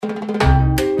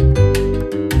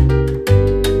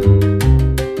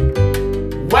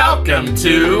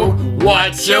to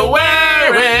What You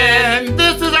Wearing.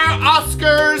 This is our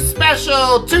Oscars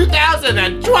special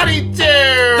 2022.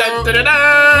 Dun, dun, dun,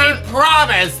 dun.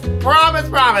 We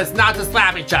promise not to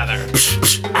slap each other.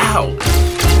 Ow.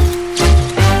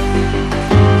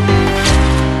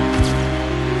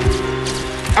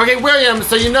 Okay, William,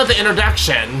 so you know the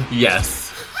introduction. Yes.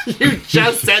 You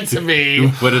just said to me,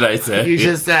 What did I say? you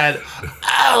just said,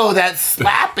 oh, that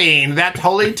slapping, that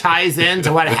totally ties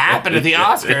into what happened at the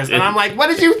Oscars. And I'm like, what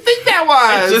did you think that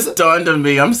was? It just dawned on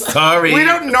me. I'm sorry. We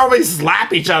don't normally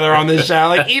slap each other on this show.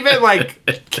 Like, even,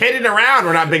 like, kidding around,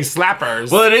 we're not big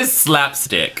slappers. Well, it is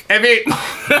slapstick. I mean,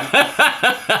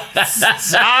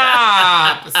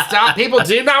 stop. People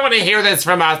do not want to hear this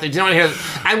from us. They do not want to hear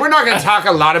this. And we're not going to talk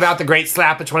a lot about the great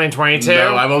slap of 2022.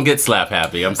 No, I won't get slap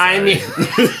happy. I'm sorry. I mean,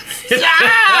 stop!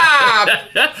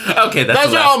 Okay, that's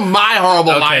Those are all my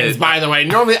horrible lines, Okay. by the way.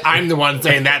 Normally, I'm the one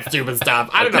saying that stupid stuff.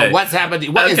 I don't know Okay. what's happened.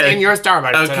 What is Okay. in your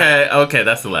Starbucks today? Okay,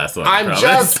 that's the last one. I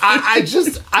promise. I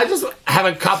just have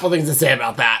a couple things to say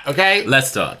about that, okay?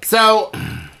 Let's talk. So,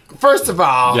 first of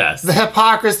all, Yes. the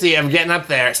hypocrisy of getting up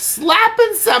there,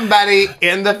 slapping somebody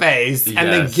in the face, and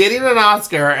then Yes. getting an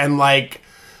Oscar and, like,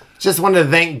 just want to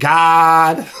thank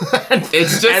God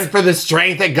It's just- and for the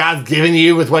strength that God's given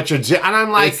you with what you're doing. And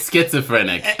I'm like, It's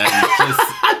schizophrenic. And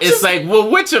it's like, well,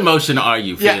 which emotion are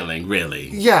you Yeah. feeling, really?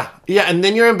 yeah. And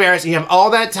then you're embarrassed. You have all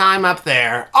that time up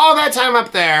there,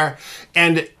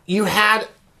 and you had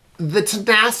the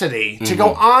tenacity to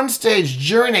go on stage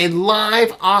during a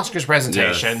live Oscars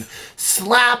presentation, Yes.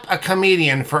 slap a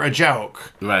comedian for a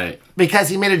joke Right. because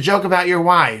he made a joke about your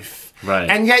wife. Right.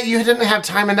 And yet you didn't have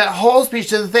time in that whole speech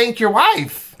to thank your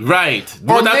wife. Right.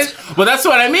 Or Well, that's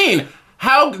what I mean.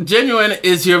 How genuine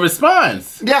is your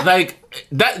response? Yeah. Like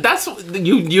that's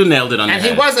you nailed it on the And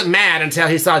head. he wasn't mad until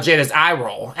he saw Jada's eye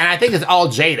roll. And I think it's all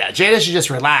Jada. Jada should just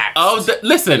relax. Oh,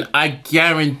 listen, I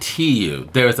guarantee you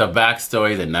there's a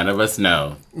backstory that none of us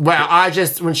know. Well,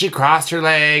 when she crossed her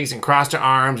legs and crossed her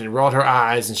arms and rolled her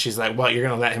eyes, and she's like, "What? You're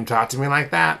gonna let him talk to me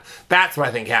like that?" That's what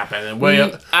I think happened. And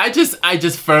William, I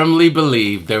just firmly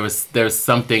believe there's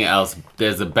something else.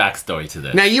 There's a backstory to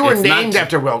this. now you were It's not named ju-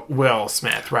 after Will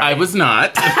Smith, right? I was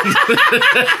not.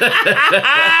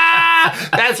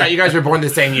 That's right. You guys were born the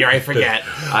same year. I forget.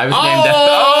 I was named after.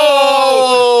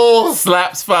 Oh,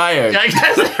 Slaps fired. I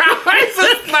guess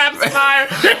I slaps fire.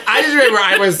 I just remember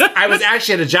I was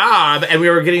actually at a job and we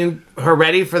were getting her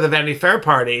ready for the Vanity Fair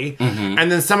party,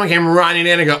 and then someone came running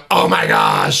in and go, "Oh my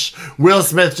gosh, Will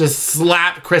Smith just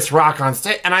slapped Chris Rock on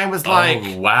stage," and I was like,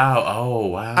 Oh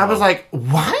wow. I was like,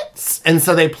 what? And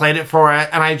so they played it for it,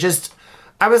 and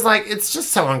I was like, it's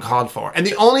just so uncalled for. And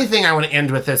the only thing I want to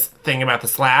end with this thing about the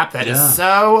slap that Yeah. is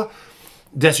so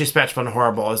disrespectful and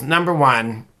horrible is, number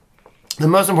one, the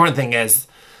most important thing is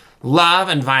love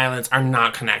and violence are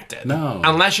not connected. No.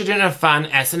 Unless you're doing a fun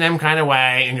S&M kind of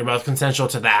way and you're both consensual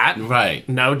to that. Right.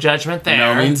 No judgment there.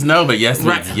 No means no, but yes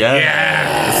Right. means yes.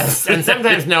 Yes. And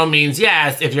sometimes no means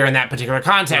yes if you're in that particular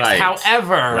context. Right.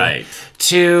 However, Right.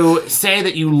 to say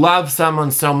that you love someone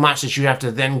so much that you have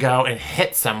to then go and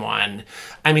hit someone.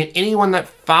 I mean, anyone that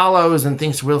follows and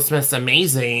thinks Will Smith's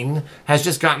amazing has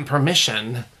just gotten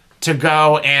permission to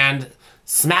go and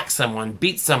smack someone,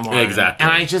 beat someone. Exactly.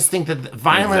 And I just think that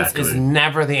violence is Exactly.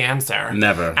 never the answer.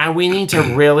 Never. And we need to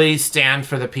really stand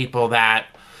for the people that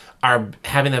are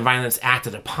having the violence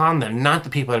acted upon them, not the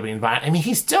people that are being violent. I mean,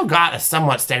 he still got a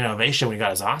somewhat standing ovation when he got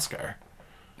his Oscar.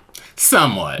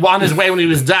 Somewhat. Well, on his way when he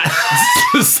was done.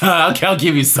 So I'll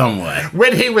give you somewhat.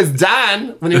 when he was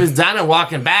done and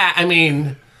walking back, I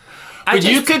mean... But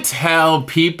you could tell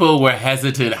people were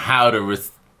hesitant how to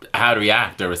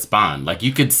react or respond. Like,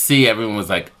 you could see everyone was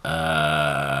like,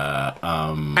 I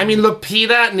mean,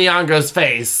 Lupita Nyong'o's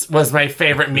face was my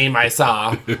favorite meme I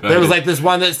saw. There was like this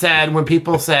one that said, when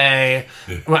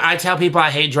I tell people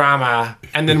I hate drama,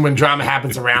 and then when drama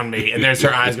happens around me, and there's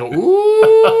her eyes go,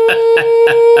 ooh.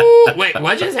 Wait,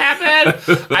 what just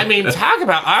happened? I mean, talk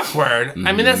about awkward.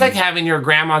 I mean, that's like having your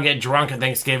grandma get drunk at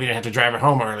Thanksgiving and have to drive her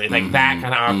home early. Like that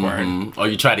kind of awkward. or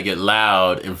you try to get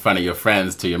loud in front of your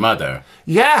friends to your mother.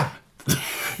 Yeah.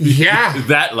 Yeah.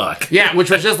 That luck. Yeah,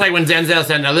 which was just like when Denzel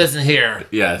said, "Now listen here.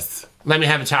 Yes. Let me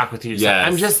have a talk with you." So Yes.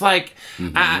 I'm just like,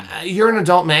 you're an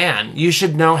adult man. You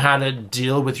should know how to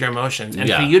deal with your emotions. And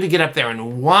Yeah. for you to get up there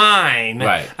and whine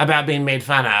Right. about being made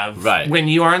fun of Right. when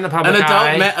you are in the public An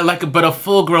eye. adult man, but a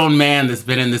full-grown man that's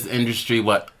been in this industry,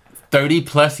 30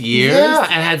 plus years. Yeah,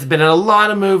 and has been in a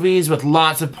lot of movies with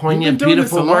lots of poignant, doing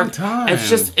this beautiful a long work. time.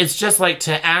 It's just like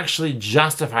to actually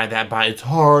justify that by it's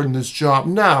hard in this job.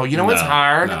 No, you know what's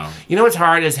hard? No. You know what's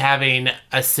hard is having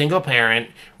a single parent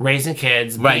raising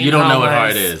kids. Right, being you don't know what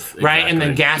homeless, hard is. Right, and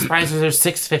then Exactly. gas prices are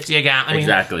 $6.50 a gallon. I mean,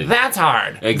 Exactly. that's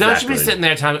hard. Don't you Exactly. be sitting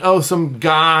there telling me, oh, some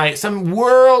guy, some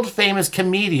world famous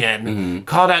comedian Mm-hmm.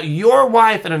 called out your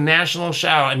wife in a national show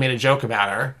and made a joke about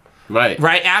her. Right.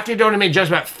 Right after you don't make jokes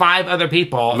about 5 other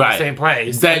people in the same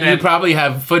place. That And you then- probably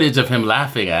have footage of him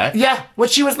laughing at. yeah, what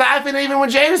she was laughing even when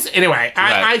James. Anyway,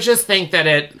 Right. I just think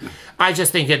that I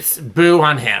just think it's boo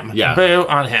on him. Yeah. Boo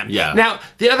on him. Yeah. Now,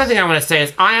 the other thing I want to say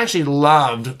is I actually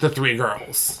loved the 3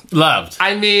 girls. Loved.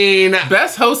 I mean,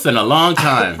 Best host in a long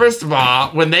time. first of all,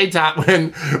 when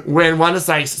Wanda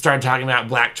Sykes started talking about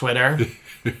Black Twitter.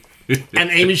 And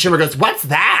Amy Schumer goes, "What's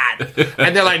that?"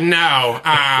 And they're like, "No,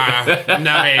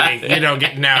 no, baby, you don't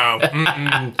get no."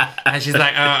 Mm-mm. And she's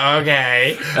like, "Oh,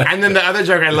 okay." And then the other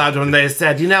joke I loved when they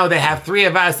said, "You know, they have 3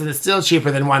 of us, and it's still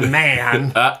cheaper than 1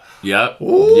 man." Yep.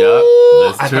 Ooh,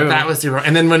 Yep. That's I true. thought that was super.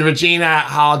 And then when Regina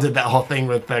Hall did that whole thing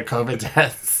with the COVID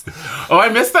tests, Oh, I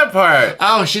missed that part.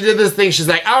 oh, she did this thing. She's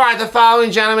like, "All right, the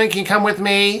following gentlemen can come with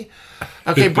me."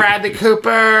 Okay, Bradley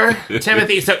Cooper,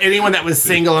 Timothy. So anyone that was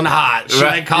single and hot, she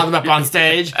like called them up on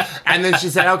stage, and then she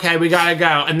said, "Okay, we gotta go."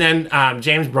 And then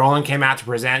James Brolin came out to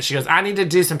present. She goes, "I need to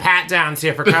do some pat downs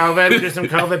here for COVID. Do some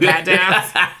COVID pat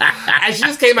downs." And she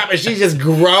just came up and she just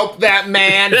groped that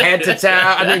man head to toe.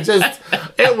 I mean,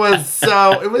 it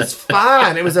was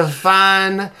fun. It was a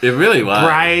fun, It really was.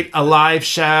 bright, alive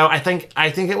show. I think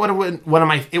it would have been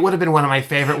one of my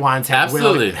favorite ones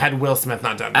Absolutely. had Will Smith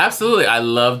not done that. Absolutely. I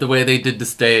love the way they did the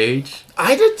stage.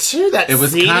 I did too. That It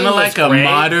was scene kind of like a great.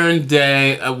 modern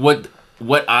day.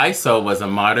 What I saw was a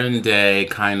modern day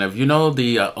kind of,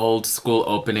 the old school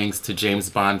openings to James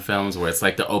Bond films where it's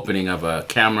like the opening of a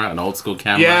camera, an old school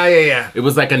camera. Yeah. It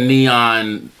was like a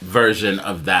neon version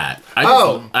of that.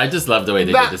 I just love the way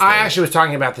they did the stage. I actually was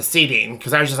talking about the seating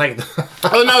because I was just like,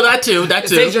 Oh no, that too. the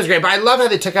stage was great. But I love how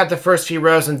they took out the first few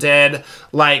rows and did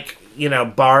like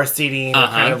bar seating, or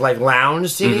kind of like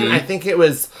lounge seating. Mm-hmm. I think it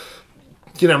was.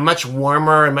 Much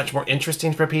warmer and much more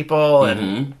interesting for people.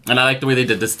 And And I like the way they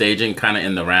did the staging kind of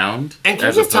in the round. can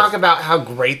you just talk about how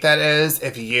great that is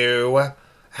if you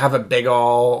have a big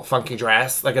ol' funky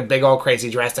dress, like a big ol'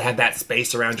 crazy dress to have that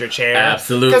space around your chair?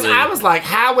 Absolutely. Because I was like,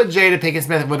 how would Jada Pinkett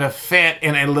Smith would have fit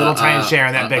in a little tiny chair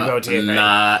in that big goatee? thing?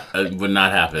 It would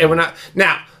not happen. It would not.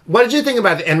 Now, what did you think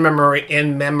about the In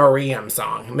Memoriam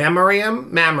song? Memoriam?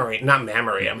 Not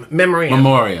Memoriam. Memoriam.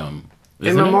 Memoriam. In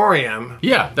Isn't it? Memoriam.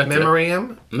 Yeah, that's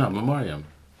Memoriam? it. No, Memoriam.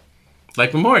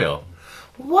 Like memorial.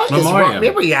 What is Memoriam. wrong?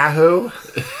 Remember Yahoo?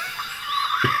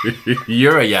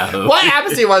 You're a Yahoo. What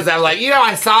happened to you was that like,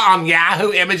 I saw on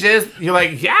Yahoo Images. You're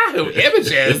like, Yahoo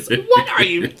Images? What are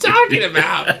you talking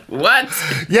about? What?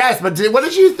 Yes, but what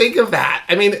did you think of that?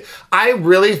 I mean, I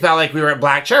really felt like we were at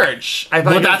Black Church. I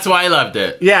thought Well, that's why I loved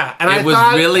it. Yeah, and it was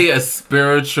really a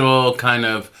spiritual kind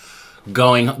of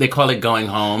they call it going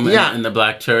home in the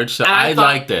Black church. So I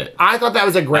liked it. I thought that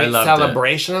was a great loved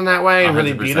celebration in that way, and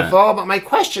really 100%. beautiful. But my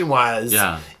question was,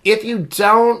 Yeah. if you're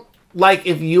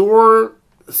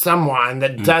someone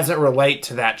that doesn't relate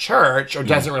to that church or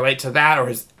doesn't relate to that or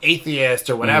is atheist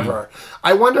or whatever,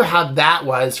 I wonder how that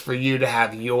was for you to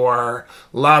have your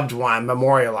loved one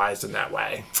memorialized in that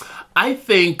way. I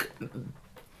think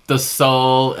the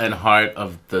soul and heart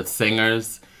of the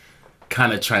singers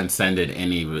kind of transcended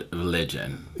any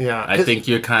religion. Yeah, I think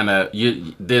you're kind of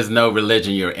there's no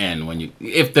religion you're in when you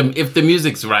if the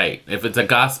music's right, if it's a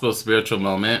gospel spiritual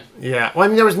moment. Yeah. Well, I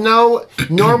mean, there was no.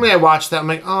 Normally, I watch that. I'm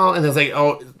like, oh, and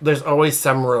there's always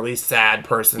some really sad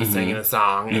person singing a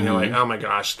song, and you're like, oh my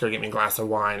gosh, go get me a glass of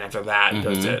wine after that, and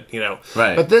goes to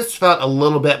Right. But this felt a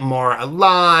little bit more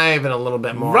alive and a little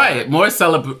bit more More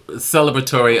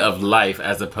celebratory of life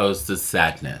as opposed to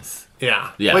sadness.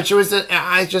 Yeah. Yeah. Which was anyway.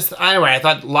 I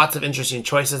thought lots of interesting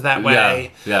choices that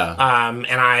way. Yeah. And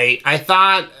I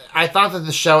thought that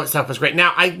the show itself was great.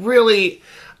 Now I've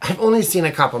only seen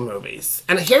a couple movies,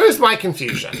 and here's my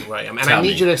confusion, William, and I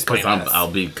need you to explain this.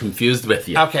 I'll be confused with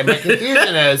you. Okay, my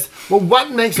confusion is, what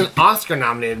makes an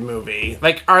Oscar-nominated movie?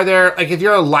 Like, are there, if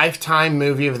you're a Lifetime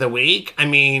Movie of the Week, I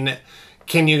mean,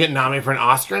 can you get nominated for an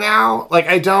Oscar now? Like,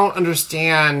 I don't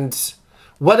understand,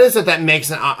 what is it that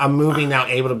makes a movie now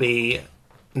able to be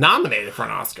nominated for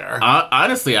an Oscar?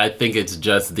 Honestly, I think it's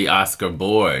just the Oscar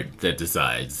board that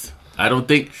decides. I don't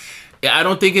think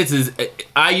it's as.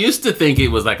 I used to think it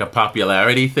was like a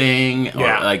popularity thing, or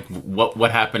like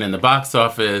what happened in the box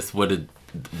office. What did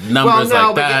numbers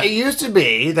like that? But it used to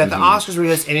be that the Oscars were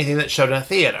just anything that showed in a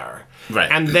theater.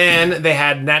 Right. And then they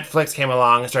had Netflix came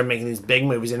along and started making these big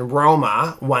movies. And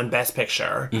Roma won Best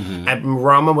Picture. And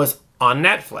Roma was on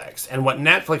Netflix. And what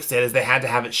Netflix did is they had to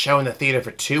have it show in the theater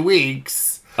for 2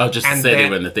 weeks. Oh, just to say they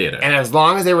were in the theater. And as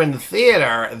long as they were in the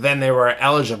theater, then they were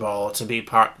eligible to be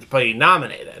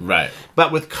nominated. Right.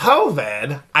 But with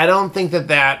COVID, I don't think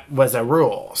that was a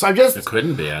rule. So it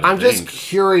couldn't be. I'm just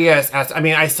curious.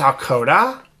 I saw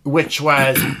Coda, which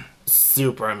was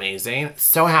super amazing.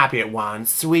 So happy it won.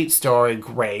 Sweet story,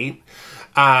 great.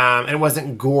 And it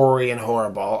wasn't gory and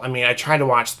horrible. I mean, I tried to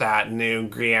watch that new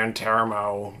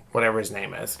Guillermo, whatever his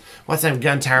name is. What's his name?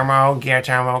 Guillermo.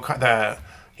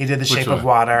 He did The Shape of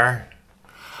Water.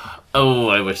 Oh,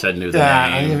 I wish I knew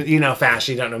that name. You know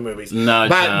fashion, you don't know movies. No,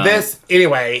 but I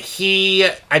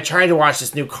tried to watch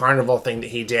this new carnival thing that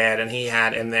he did, and he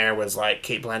had in there was like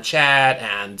Cate Blanchett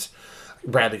and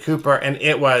Bradley Cooper, and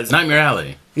it was... Nightmare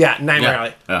Alley. Yeah, Nightmare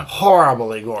Alley. Yeah.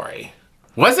 Horribly gory.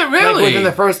 Was it really? Like within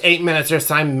the first 8 minutes, there's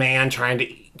some man trying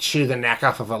to chew the neck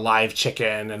off of a live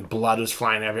chicken and blood was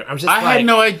flying everywhere. I had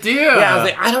no idea. Yeah, I was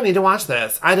like, I don't need to watch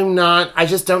this. I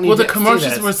just don't need to see this. Well, the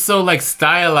commercials were so like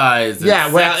stylized and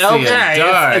okay. And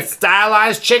dark. It's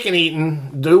stylized chicken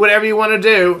eating. Do whatever you want to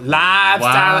do. Live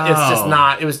style. It's just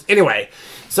not. It was, anyway.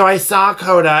 So I saw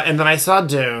Coda, and then I saw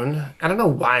Dune. I don't know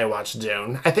why I watched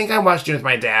Dune. I think I watched Dune with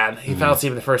my dad. He fell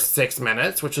asleep in the first 6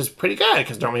 minutes, which was pretty good,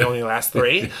 because normally only lasts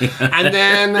 3. and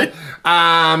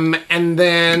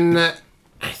then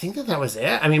I think that was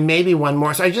it. I mean, maybe one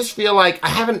more. So I just feel like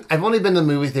I've only been to the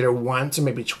movie theater once or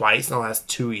maybe twice in the last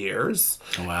 2 years.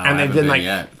 Wow. And they've been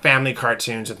like family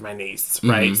cartoons with my niece,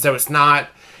 right? So it's not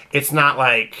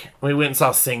like we went and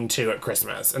saw Sing 2 at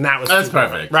Christmas, and that was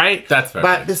perfect, right? That's perfect.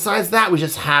 But besides that, we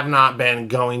just have not been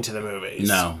going to the movies.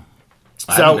 No,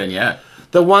 I haven't been yet.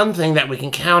 The one thing that we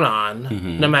can count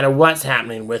on, no matter what's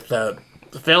happening with the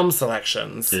film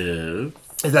selections,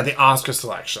 is that the Oscar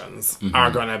selections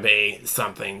are going to be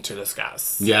something to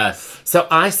discuss. Yes. So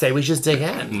I say we just dig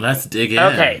in. Let's dig in.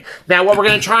 Okay. Now, what we're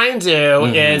going to try and do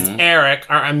is Eric,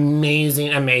 our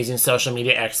amazing, amazing social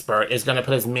media expert, is going to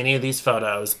put as many of these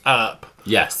photos up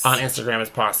on Instagram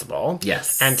as possible.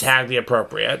 Yes. And tag the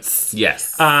appropriates.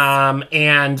 Yes.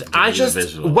 And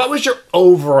what was your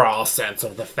overall sense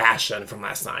of the fashion from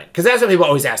last night? Because that's what people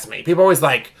always ask me. People are always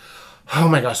like, oh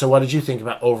my gosh, so what did you think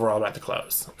about the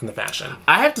clothes and the fashion?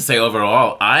 I have to say,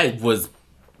 overall, I was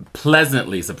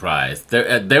pleasantly surprised.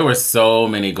 There were so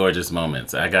many gorgeous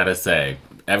moments, I gotta say.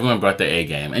 Everyone brought their A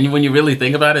game. And when you really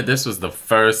think about it, this was the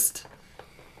first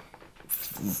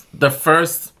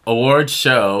award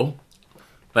show,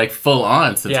 like, full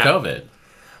on since COVID.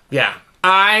 Yeah.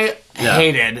 I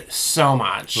hated so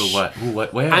much.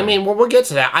 What? Where? I mean, we'll get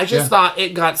to that. I just thought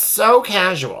it got so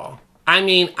casual. I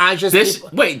mean,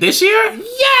 Wait, this year?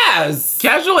 Yes!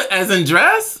 Casual as in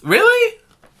dress? Really?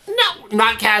 No,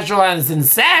 not casual as in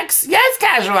sex. Yes,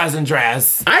 casual as in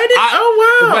dress.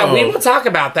 Oh, wow. But we will talk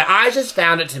about that. I just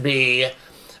found it to be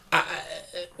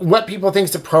what people think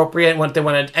is appropriate and what they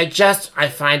want to...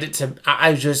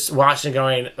 I was just watching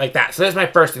going like that. So that's my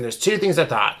first thing. There's 2 things I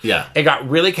thought. Yeah. It got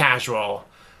really casual.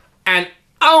 And,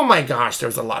 oh my gosh, there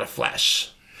was a lot of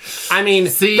flesh. I mean,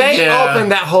 they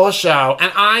opened that whole show,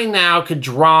 and I now could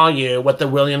draw you what the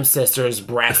Williams sisters'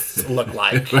 breasts look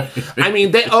like. I mean,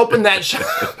 they opened that show,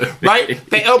 right?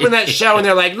 They opened that show, and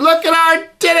they're like, "Look at our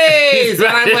titties!" And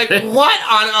I'm like, "What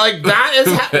on? Like that is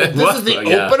this is the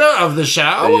opener of the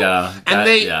show?" Yeah, and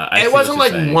it wasn't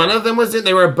like one of them was in.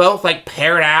 They were both like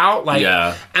paired out, like.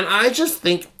 Yeah. And I just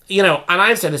think, and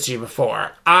I've said this to you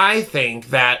before. I think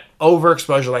that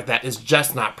overexposure like that is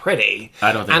just not pretty.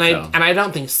 I don't think so. And I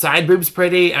don't think side boob's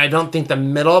pretty, and I don't think the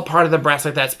middle part of the breast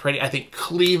like that's pretty. I think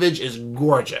cleavage is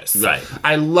gorgeous. Right.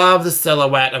 I love the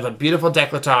silhouette of a beautiful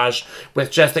décolletage with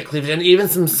just that cleavage, and even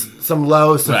some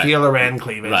low Sophia Loren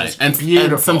cleavage. Right. And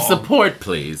beautiful. And some support,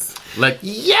 please. Like,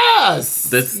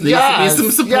 yes! This needs to be some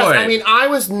support. Yes. I mean, I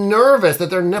was nervous that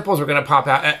their nipples were going to pop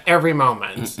out at every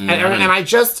moment. And I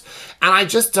just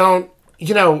don't,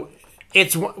 we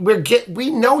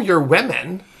know you're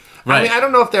women. Right. I mean, I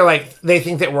don't know if they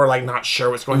think that we're like not sure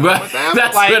what's going on with them.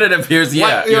 That's like, what it appears.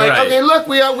 Yeah, you're right. Okay, look,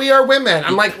 we are women.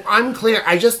 I'm like, I'm clear.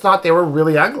 I just thought they were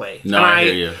really ugly. No, I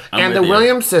hear you. And the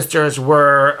Williams sisters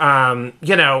were,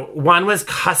 one was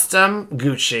custom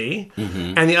Gucci,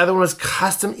 and the other one was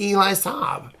custom Eli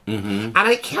Saab. And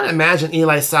I can't imagine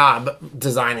Eli Saab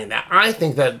designing that. I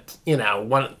think that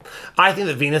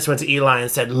Venus went to Eli and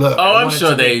said, "Look, I'm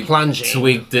sure they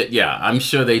tweaked it. Yeah, I'm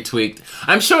sure they tweaked.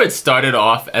 I'm sure it started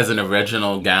off as an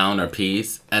original gown or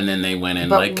piece, and then they went in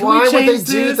like, can why we change would they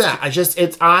do this? that? I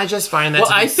just find that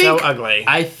to be so ugly.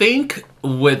 I think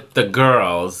with the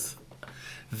girls,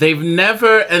 they've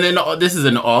never, and then this is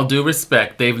in all due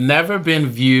respect, they've never been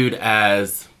viewed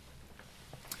as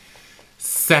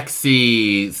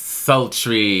sexy,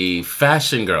 sultry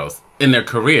fashion girls in their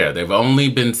career. They've only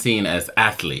been seen as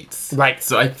athletes. Right.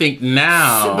 So I think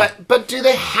now... But do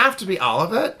they have to be all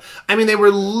of it? I mean, they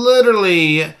were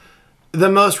literally the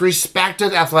most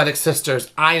respected athletic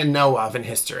sisters I know of in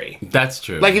history. That's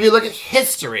true. Like, if you look at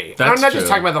history, That's I'm not true. just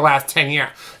talking about the last 10 years.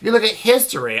 If you look at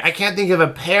history, I can't think of a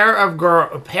pair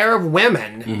of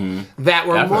women that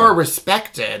were Ever. more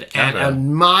respected and Ever.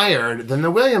 admired than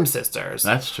the Williams sisters.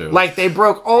 That's true. Like, they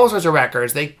broke all sorts of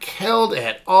records. They killed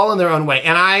it all in their own way.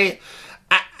 And I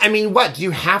mean, what? Do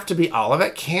you have to be all of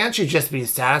it? Can't you just be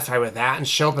satisfied with that and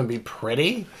show up and be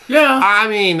pretty? Yeah. I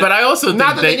mean... But I also think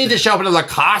not that they need to show up in a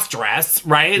Lacoste dress,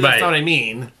 right? That's Right. not what I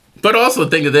mean. But also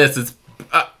think of this, it's...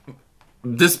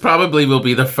 this probably will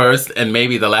be the first and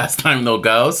maybe the last time they'll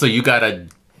go, so you gotta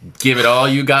give it all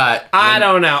you got. I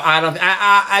don't know.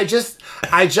 I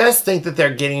just think that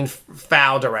they're getting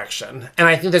foul direction. And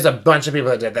I think there's a bunch of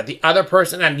people that did that. The other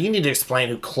person... And you need to explain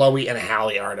who Chloe and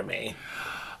Halle are to me.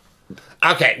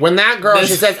 Okay, when that girl,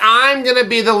 she says, I'm going to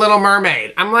be the Little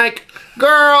Mermaid. I'm like,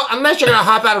 girl, unless you're going to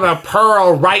hop out of a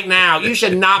pearl right now, you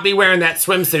should not be wearing that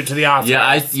swimsuit to the Oscars.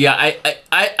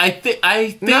 I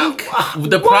think No,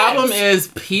 the what? problem is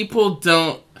people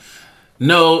don't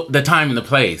know the time and the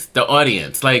place, the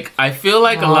audience. Like, I feel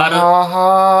like a lot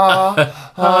of...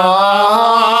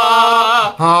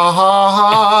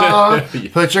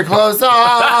 Put your clothes on.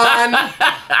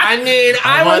 I mean,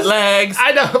 I want legs.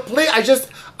 I don't, please, I just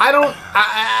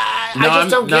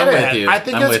don't get I'm with it. you. I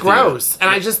think I'm it's with you. gross. And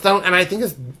I just don't, and I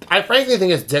frankly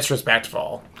think it's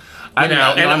disrespectful. You know,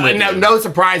 I'm with you. no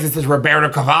surprise, this is Roberto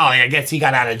Cavalli. I guess he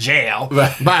got out of jail.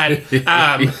 Right.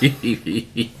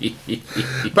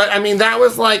 But I mean, that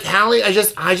was like Halle.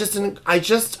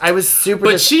 I was super.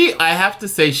 But I have to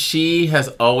say, she has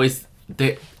always...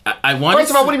 I want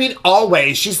First of all, what do you mean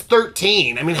always? She's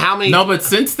 13. I mean, how many... No, but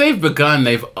since they've begun,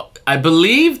 I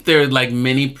believe they're like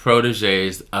mini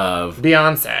proteges of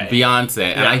Beyonce.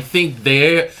 And I think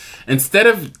they're, instead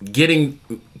of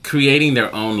creating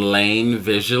their own lane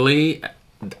visually,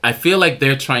 I feel like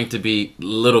they're trying to be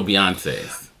little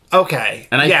Beyonces. Okay.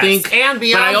 And I think, and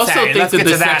Beyonce. but I also think Let's that get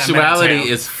the to that in a minute, sexuality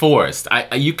too. is forced.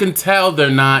 You can tell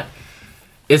they're not.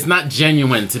 It's not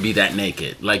genuine to be that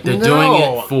naked. Like they're doing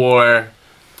it for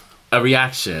a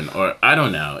reaction, or I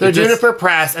don't know. They're doing it for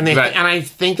press, and Right. and I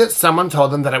think that someone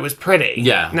told them that it was pretty.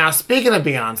 Yeah. Now, speaking of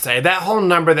Beyonce, that whole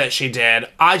number that she did,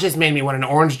 I just made me want an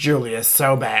Orange Julius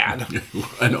so bad.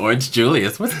 An Orange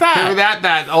Julius. What's that? Remember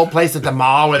that old place at the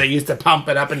mall where they used to pump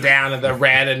it up and down in the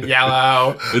red and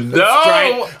yellow?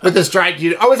 No! With the stripe.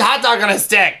 It was hot dog on a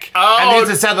stick. Oh. And they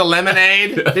used to sell the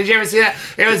lemonade. Did you ever see that?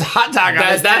 It was hot dog on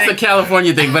a stick. That's a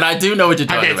California thing, but I do know what you're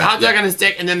talking Okay, it's about. hot dog on a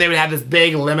stick, and then they would have this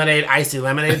big lemonade, icy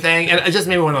lemonade thing, and it just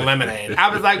made me want a lemonade. I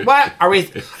was like, what? Are we...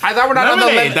 I thought we're not on the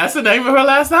Lemonade. That's the name of her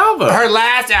last album. Her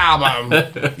last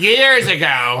album, years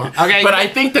ago. Okay, But I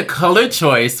think the color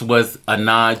choice was a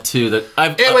nod to the...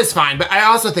 it was fine, but I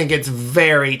also think it's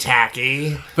very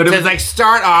tacky. But But it to was- like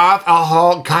start off a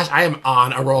whole... Gosh, I am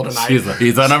on a roll tonight.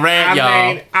 He's on a rant,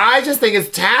 y'all. I just think it's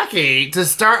tacky to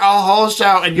start a whole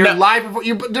show and your No.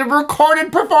 the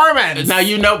recorded performance. Now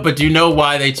you know, but do you know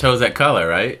why they chose that color,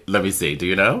 right? Let me see. Do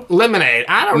you know? Lemonade.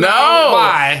 I don't No. know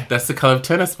why. That's the color of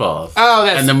tennis balls. Oh,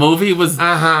 that's... And the movie was...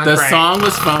 the great. song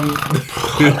was from...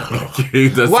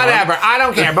 the Whatever, I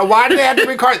don't care. But why do they have to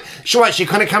record? She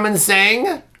couldn't come and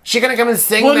sing? She couldn't come and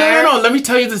sing Well, there? no. Let me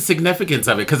tell you the significance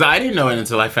of it, because I didn't know it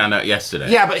until I found out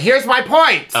yesterday. Yeah, but here's my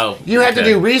point. Oh, you had to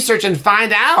okay. do research and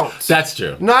find out. That's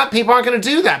true. Not people aren't going to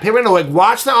do that. People are going to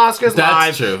watch the Oscars That's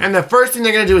live, true. and the first thing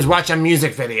they're going to do is watch a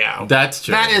music video. That's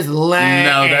true. That is lame.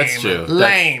 No, that's true.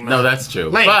 Lame. That's true.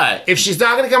 Lame. But if she's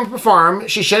not going to come perform,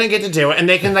 she shouldn't get to do it, and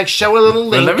they can like show a little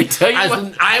link. let me tell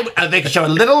you they can show a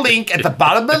little link at the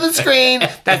bottom of the screen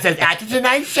that says after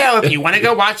tonight's show, if you want to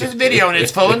go watch this video in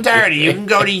its full entirety, you can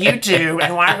go to YouTube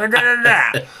and watch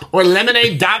or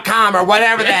lemonade.com or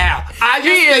whatever the hell. I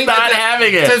just think not that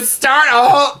having it. to start a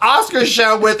whole Oscar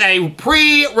show with a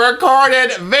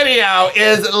pre-recorded video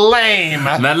is lame.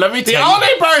 now let me The tell you.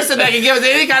 only person that can give us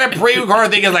any kind of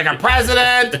pre-recorded thing is like a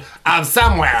president of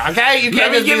somewhere, okay? You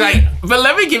can't just be like... But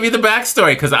let me give you the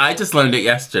backstory, because I just learned it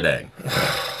yesterday.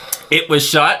 It was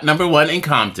shot, number one, in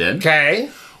Compton, Okay.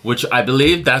 which I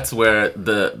believe that's where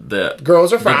the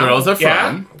Girls are from. The girls are Yeah.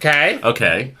 from. Okay.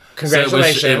 Okay.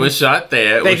 Congratulations. So it was shot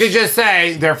there. They could just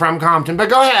say they're from Compton, but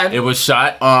go ahead. It was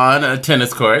shot on a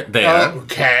tennis court there.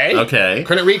 Okay. Okay.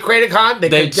 Couldn't recreate a They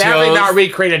could definitely chose- not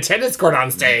recreate a tennis court on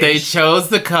stage. They chose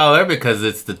the color because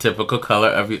it's the typical color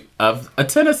of a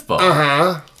tennis ball.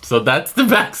 Uh-huh. So that's the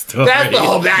backstory.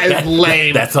 That is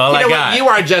lame. That's all I got. You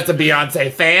are just a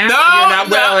Beyonce fan. No, you're not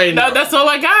willing. No, that's all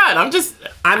I got.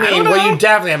 I mean, well, you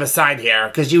definitely have a side here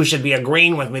because you should be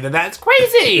agreeing with me that that's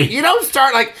crazy. You don't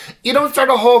start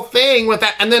a whole thing with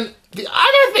that, and then the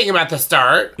other thing about the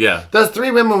start, those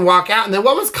three women walk out, and then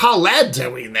what was Khaled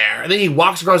doing there? And then he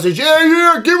walks across and says,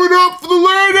 yeah, give it up for the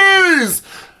ladies.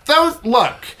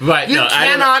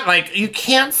 You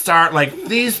can't start,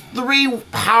 these three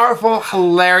powerful,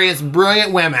 hilarious,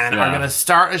 brilliant women are going to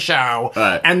start a show,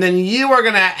 and then you are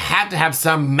going to have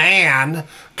some man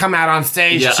come out on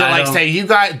stage to say, you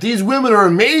guys, these women are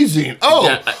amazing.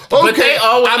 Okay,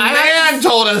 a man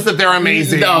told us that they're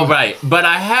amazing. No, right. But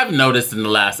I have noticed in the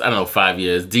last, 5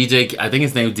 years, I think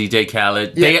his name is DJ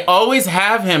Khaled, they always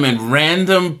have him in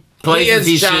random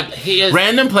places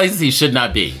random places he should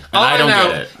not be. And I don't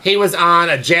get it. He was on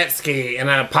a jet ski in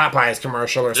a Popeyes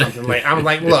commercial or something like. I'm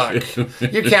like, look,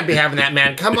 you can't be having that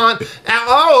man. Come on.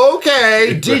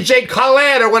 Okay, DJ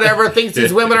Khaled or whatever thinks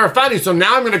these women are funny, so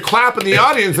now I'm going to clap in the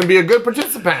audience and be a good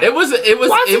participant. It was.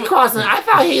 Why's he crossing? I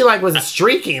thought he was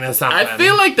streaking or something. I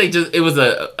feel like it was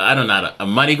a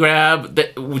money grab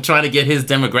that we're trying to get his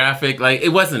demographic. Like, it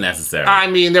wasn't necessary. I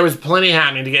mean, there was plenty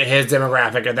happening to get his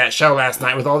demographic at that show last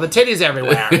night with all the titties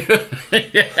everywhere.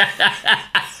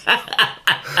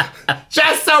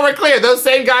 Just so we're clear, those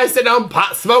same guys sitting on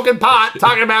smoking pot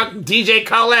talking about DJ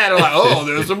Khaled are like, oh,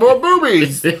 there's some more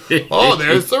boobies. Oh,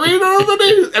 there's Serena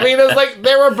underneath. I mean, it's like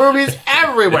there were boobies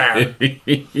everywhere.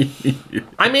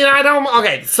 I mean,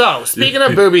 okay, so speaking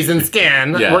of boobies and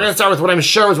skin, we're going to start with what I'm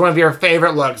sure was one of your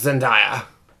favorite looks, Zendaya.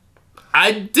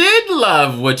 I did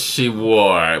love what she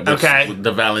wore.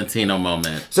 The Valentino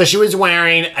moment. So she was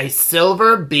wearing a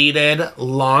silver beaded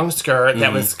long skirt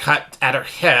that was cut at her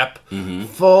hip,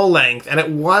 full length. And it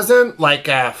wasn't like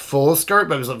a full skirt,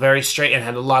 but it was very straight and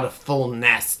had a lot of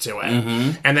fullness to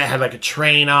it. And it had like a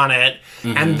train on it.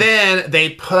 And then they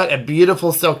put a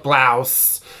beautiful silk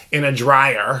blouse in a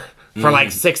dryer for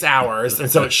 6 hours, and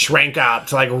so it shrank up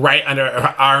to right under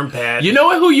her armpit. You know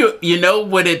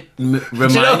what it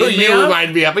reminded me of?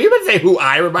 Remind me of? But you would say who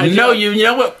I remind you of? You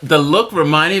know what the look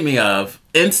reminded me of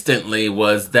instantly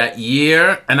was that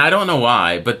year, and I don't know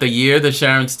why, but the year that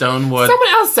Sharon Stone wore. Someone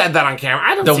else said that on camera.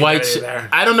 I don't see that either.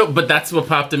 I don't know, but that's what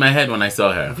popped in my head when I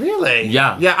saw her. Really?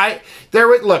 Yeah. Yeah.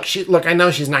 Look. I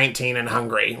know she's 19 and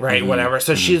hungry, right? Whatever.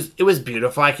 So it was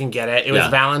beautiful. I can get it. It was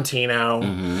Valentino.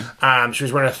 She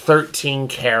was wearing a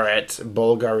 13-karat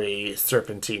Bulgari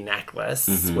serpentine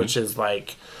necklace, which is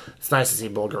it's nice to see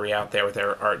Bulgari out there with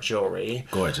their art jewelry.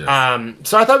 Gorgeous.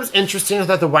 So I thought it was interesting. I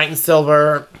thought the white and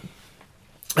silver.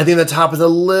 I think the top was a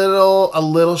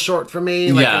little short for me.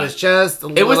 It was just a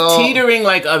little. It was teetering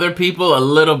like other people a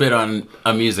little bit on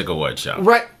a music award show.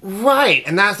 Right.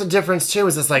 And that's the difference too,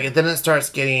 is then it starts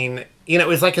getting, it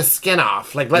was like a skin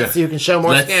off. Let's see who can show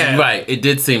more skin. Right. It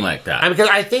did seem like that. Because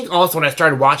I think also when I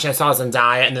started watching, I saw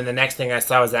Zendaya, and then the next thing I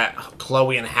saw was that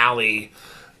Chloe and Halle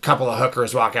couple of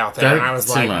hookers walk out there, and I was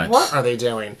like, what are they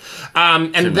doing?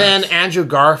 And then Andrew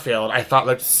Garfield, I thought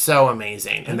looked so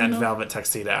amazing in that velvet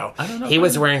tuxedo. He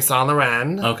was wearing Saint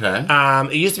Laurent. Okay.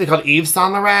 It used to be called Yves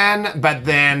Saint Laurent, but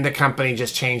then the company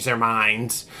just changed their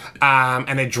mind,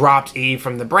 and they dropped Yves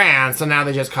from the brand, so now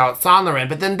they just call it Saint Laurent.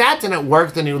 But then that didn't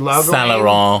work, the new logo. Saint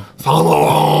Laurent. Saint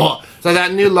Laurent. So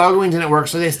that new logoing didn't work,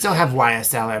 so they still have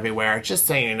YSL everywhere. Just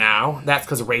so you know. That's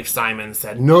because Rafe Simon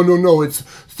said, no, it's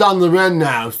Saint Laurent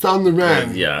now. Saint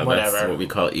Laurent. Yeah, whatever. That's what we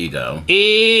call ego.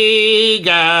 Ego.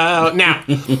 Now,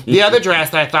 the other dress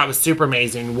that I thought was super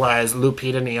amazing was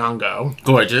Lupita Nyong'o.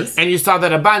 Gorgeous. And you saw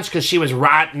that a bunch because she was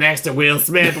right next to Will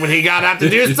Smith when he got up to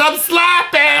do some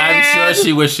slapping. I'm sure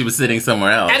she wished she was sitting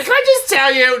somewhere else. And can I just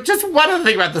tell you, just one other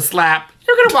thing about the slap.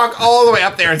 You're going to walk all the way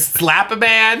up there and slap a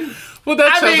man? Well,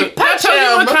 that tells you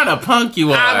what kind of punk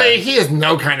you are. I mean, he is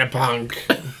no kind of punk.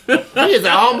 He is a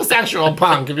homosexual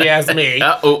punk, if you ask me.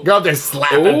 Go up there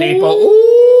slapping people. Ooh.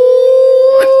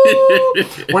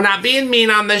 We're not being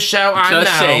mean on this show, I know.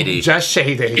 Shady. Just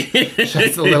shady.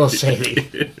 Just a little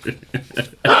shady.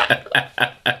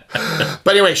 But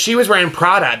anyway, she was wearing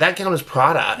Prada. That gown was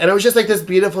Prada. And it was just this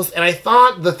beautiful... And I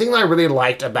thought the thing that I really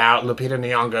liked about Lupita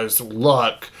Nyong'o's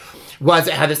look was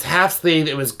it had this half sleeve,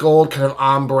 it was gold, kind of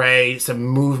ombre, some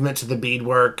movement to the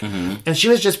beadwork, and she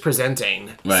was just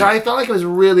presenting. Right. So I felt like it was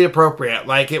really appropriate.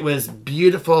 It was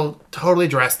beautiful, totally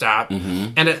dressed up,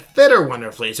 and it fit her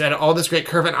wonderfully. So it had all this great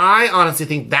curve, and I honestly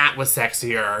think that was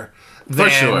sexier than,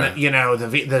 for sure,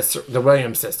 the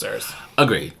Williams sisters.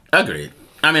 Agreed.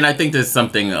 I mean, I think there's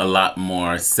something a lot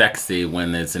more sexy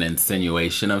when there's an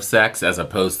insinuation of sex as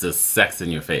opposed to sex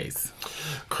in your face.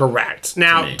 Correct.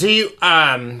 Now, do you,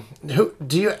 I'm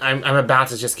about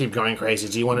to just keep going crazy.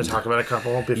 Do you want to talk about a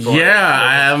couple before?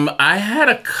 Yeah, I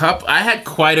had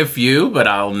quite a few, but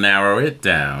I'll narrow it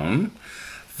down.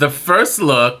 The first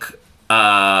look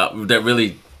that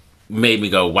really made me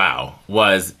go, wow,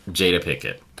 was Jada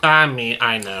Pinkett. I mean,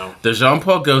 I know. The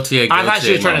Jean-Paul Gaultier I thought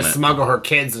she was trying moment. to smuggle her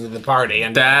kids into the party.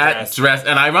 And that dress,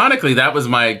 and ironically, that was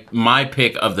my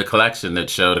pick of the collection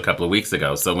that showed a couple of weeks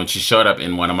ago. So when she showed up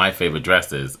in one of my favorite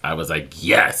dresses, I was like,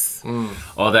 yes!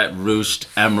 All that ruched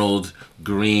emerald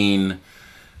green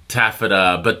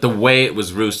taffeta, but the way it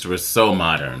was ruched was so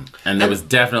modern. And there was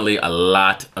definitely a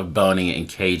lot of boning and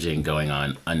caging going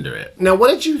on under it. Now,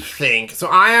 what did you think? So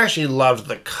I actually loved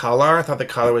the color. I thought the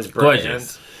color was brilliant.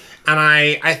 Gorgeous. And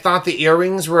I thought the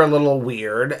earrings were a little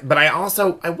weird, but I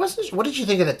wasn't, what did you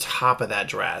think of the top of that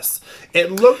dress?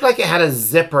 It looked like it had a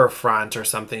zipper front or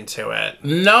something to it.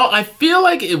 No, I feel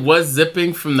like it was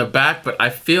zipping from the back, but I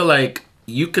feel like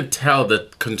you could tell the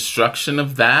construction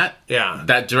of that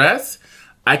dress.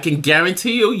 I can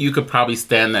guarantee you could probably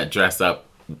stand that dress up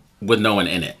with no one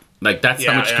in it. Like, that's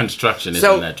how much construction is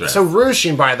in that dress. So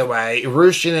ruching, by the way,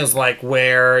 ruching is like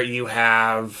where you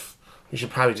have... We should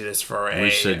probably do this for a... We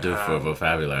should do for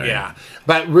vocabulary. Yeah.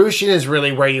 But ruching is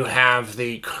really where you have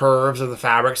the curves of the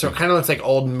fabric. So it kind of looks like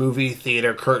old movie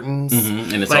theater curtains.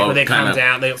 Mm-hmm. And it's like all when they kind come of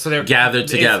down. So they're gathered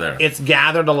together. It's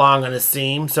gathered along on a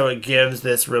seam, so it gives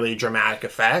this really dramatic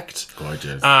effect.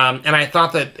 Gorgeous. And I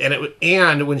thought that...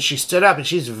 And when she stood up, and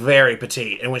she's very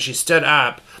petite, and when she stood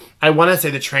up, I want to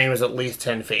say the train was at least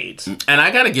 10 feet. And I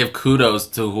got to give kudos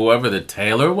to whoever the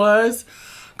tailor was,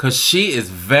 because she is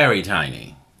very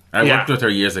tiny. I worked with her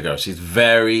years ago. She's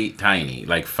very tiny,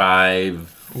 like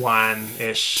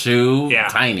 5'1"-ish, 2,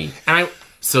 tiny. And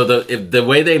so the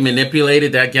way they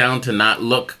manipulated that gown to not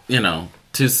look,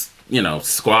 too,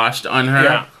 squashed on her.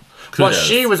 Yeah. Kudos. Well,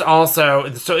 she was also,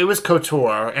 so it was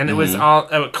couture, and it was all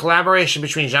a collaboration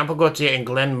between Jean-Paul Gaultier and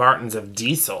Glenn Martins of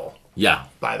Diesel. Yeah.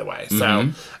 By the way.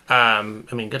 So, I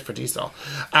mean, good for Diesel.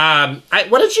 What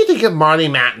did you think of Marlee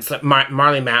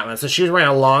Matlin? So she was wearing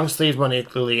a long sleeve Monique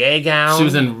Lhuillier gown. She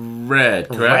was in red,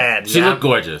 correct? Red, She looked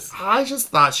gorgeous. I just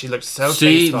thought she looked so tasteful.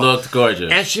 She looked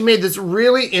gorgeous. And she made this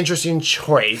really interesting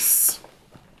choice.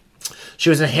 She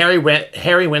was in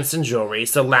Harry Winston jewelry,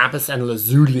 so lapis and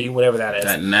lazuli, whatever that is.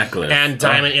 That necklace. And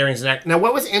diamond earrings. Now,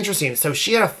 what was interesting, so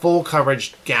she had a full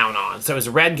coverage gown on. So it was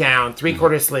a red gown,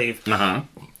 3/4 sleeve,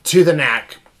 to the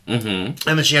neck. Mm-hmm.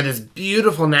 And then she had this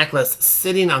beautiful necklace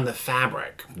sitting on the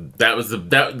fabric. That was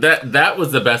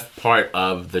the best part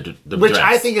of the Which dress.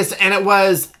 I think is, it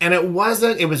was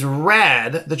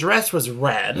red. The dress was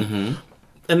red. Mm-hmm.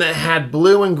 And it had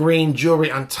blue and green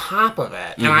jewelry on top of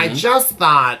it. And I just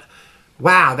thought,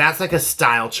 wow, that's like a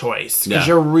style choice. Because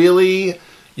you're really,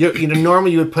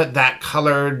 normally you would put that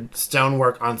colored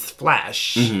stonework on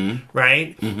flesh,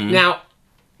 right? Mm-hmm. Now,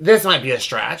 this might be a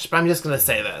stretch, but I'm just going to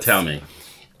say this. Tell me.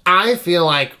 I feel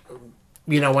like,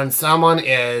 when someone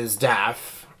is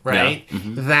deaf, right,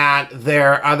 that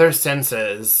their other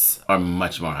senses are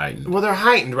much more heightened. Well, they're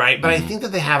heightened, right? But I think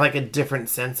that they have like a different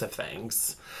sense of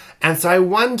things. And so I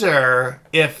would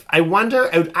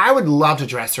love to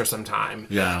dress her sometime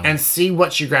and see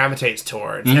what she gravitates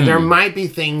towards. And there might be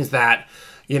things that,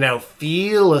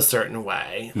 feel a certain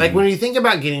way. Like when you think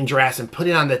about getting dressed and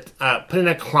putting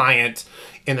a client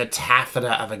in the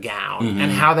taffeta of a gown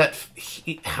and how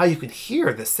you could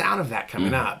hear the sound of that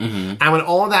coming up. And when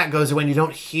all that goes away and you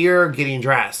don't hear getting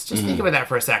dressed, just think about that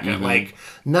for a second. Like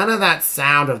none of that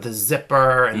sound of the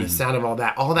zipper and the sound of all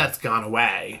that's gone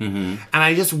away. And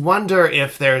I just wonder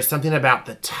if there's something about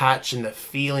the touch and the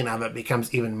feeling of it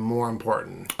becomes even more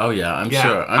important. Oh yeah, I'm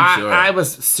sure. I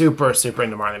was super, super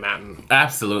into Marlee Matlin.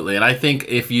 Absolutely. And I think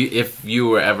if you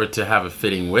were ever to have a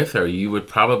fitting with her, you would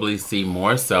probably see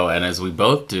more so. And as we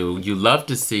both do, you love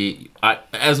to see,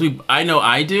 I know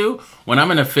I do, when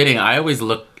I'm in a fitting, I always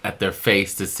look at their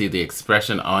face to see the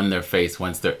expression on their face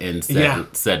once they're in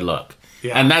said look.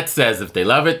 Yeah. And that says if they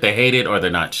love it, they hate it, or they're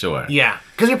not sure. Yeah.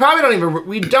 Because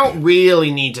we don't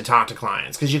really need to talk to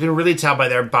clients, because you can really tell by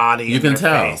their body you and can their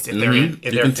tell. face. If they're you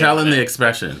can tell in the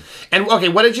expression. And, okay,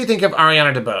 what did you think of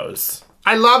Ariana DeBose?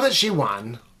 I love that she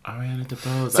won. Ariana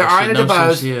DeBose. So Ariana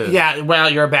DeBose, yeah,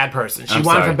 well, you're a bad person. She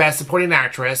won for Best Supporting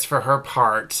Actress for her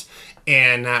part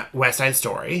in West Side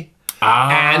Story.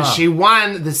 And she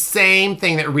won the same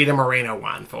thing that Rita Moreno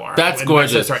won for. That's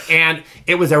gorgeous. And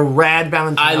it was a red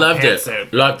Valentino I loved it.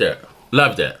 Suit. Loved it.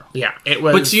 Yeah, it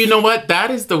was. But you know what?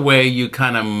 That is the way you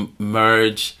kind of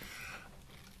merge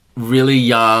really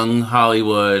young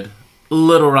Hollywood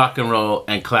Little Rock and Roll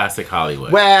and classic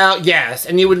Hollywood. Well, yes,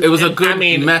 and you would. It was a good I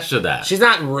mean, mesh of that. She's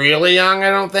not really young, I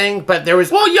don't think, but there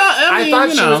was. Well, yeah, I mean, thought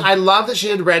you she know. was. I love that she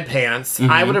had red pants.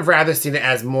 I would have rather seen it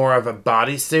as more of a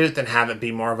bodysuit than have it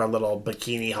be more of a little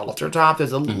bikini halter top.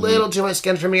 There's a little too much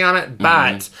skin for me on it,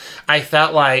 but I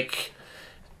felt like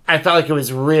it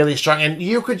was really strong, and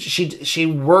you could. She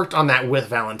worked on that with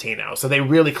Valentino, so they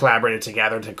really collaborated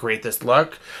together to create this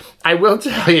look. I will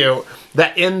tell you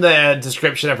that in the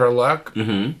description of her look,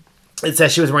 it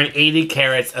says she was wearing 80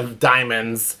 carats of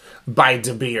diamonds by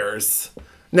De Beers.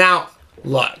 Now,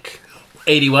 look.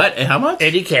 80 what? And how much?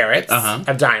 80 carats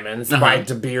of diamonds by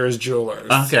De Beers Jewelers.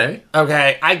 Okay.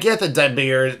 Okay, I get that De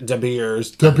Beers.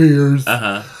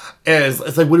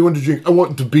 It's like, what do you want to drink? I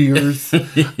want De Beers.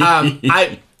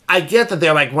 I get that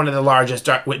they're like one of the largest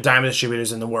diamond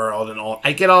distributors in the world and all.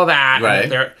 I get all that.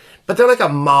 Right. But they're like a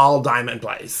mall diamond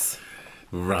place.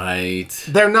 Right.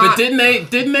 They're not. But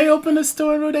didn't they open a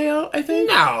store in Rodeo, I think?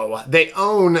 No. They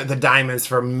own the diamonds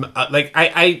from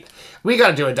we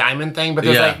got to do a diamond thing, but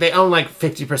there's they own like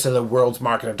 50% of the world's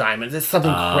market of diamonds. It's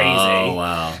something crazy. Oh,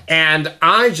 wow. And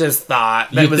I just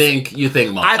thought you think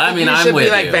I mean, I'm should be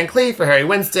like Van Cleef or Harry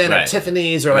Winston or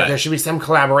Tiffany's, or like there should be some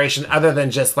collaboration other than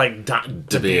just like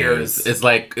De Beers. It's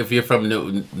like if you're from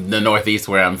the Northeast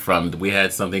where I'm from, we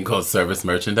had something called service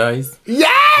merchandise.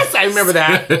 Yes, I remember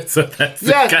that. So that's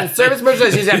and service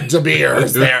merchandise used to have De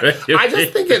Beers there. I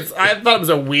just think I thought it was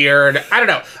a weird. I don't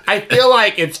know. I feel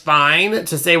like it's fine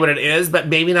to say what it is, but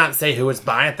maybe not say who it's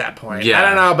by at that point. Yeah. I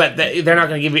don't know, but they're not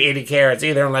going to give you 80 carats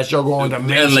either unless you're going to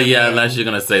mention unless you're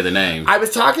going to say the name. I was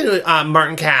talking to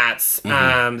Martin Katz,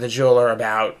 the jeweler,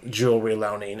 about jewelry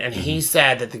loaning, and he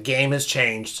said that the game has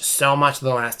changed so much in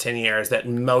the last 10 years that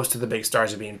most of the big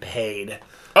stars are being paid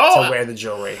to wear the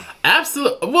jewelry.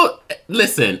 Absolutely. Well,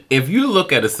 listen, if you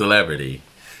look at a celebrity,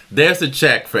 there's a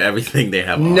check for everything they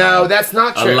have on. No, that's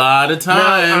not true. A lot of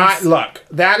times. No, look,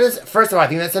 that is, first of all, I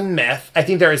think that's a myth. I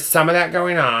think there is some of that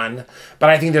going on, but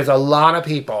I think there's a lot of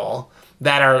people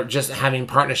that are just having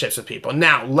partnerships with people.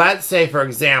 Now, let's say, for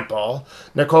example,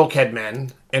 Nicole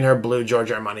Kidman in her blue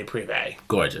Giorgio Armani Privé.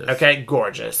 Gorgeous. Okay,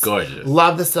 gorgeous. Gorgeous.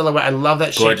 Love the silhouette. I love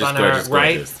that shape on her,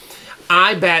 right? Gorgeous.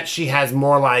 I bet she has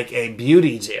more like a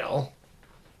beauty deal.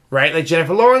 Right? Like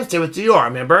Jennifer Lawrence did with Dior.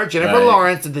 Remember? Jennifer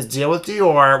Lawrence did this deal with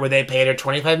Dior where they paid her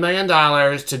 $25 million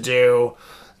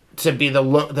to be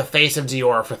the face of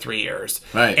Dior for 3 years.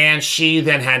 Right. And she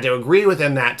then had to agree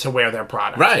within that to wear their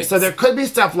product. Right. So there could be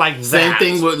stuff like that. Same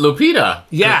thing with Lupita.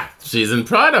 Yeah. She's in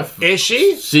Prada. Is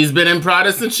she? She's been in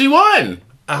Prada since she won.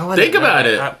 Oh, Think about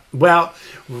it. Well,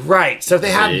 right. So if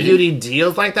they have beauty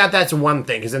deals like that, that's one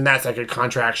thing, because then that's like a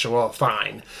contractual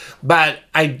fine. But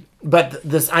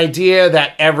this idea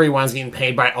that everyone's getting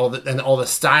paid by all the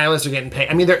stylists are getting paid.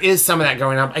 I mean, there is some of that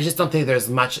going on. I just don't think there's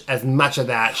as much of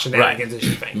that shenanigans as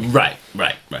you think. Right.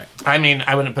 I mean,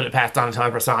 I wouldn't put it past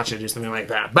Donatella Versace to do something like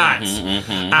that. But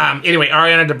anyway,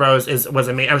 Ariana DeBose was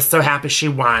amazing. I was so happy she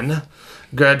won.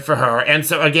 Good for her. And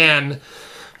so again,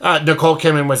 Nicole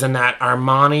Kidman was in that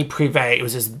Armani Privé. It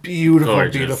was this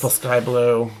beautiful sky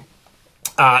blue.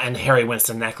 And Harry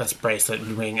Winston necklace, bracelet,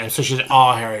 ring. And so she's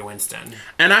all Harry Winston.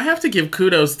 And I have to give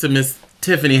kudos to Miss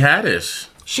Tiffany Haddish.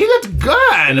 She looked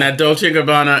good. And that Dolce &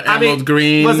 Gabbana emerald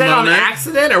green. Was that moment. on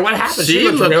accident or what happened? She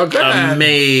looked real good.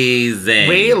 Amazing.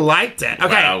 We liked it.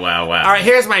 Okay. Wow. All right,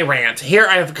 here's my rant. Here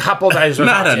I have a couple that I just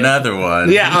Not another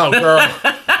one. Yeah, oh, girl.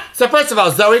 So first of all,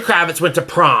 Zoe Kravitz went to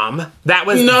prom. That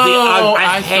was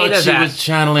I hated thought she that. was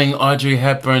channeling Audrey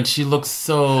Hepburn. She looks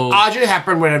so... Audrey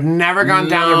Hepburn would have never gone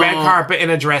down the red carpet in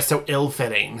a dress so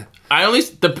ill-fitting.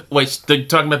 They're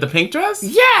talking about the pink dress?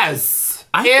 Yes!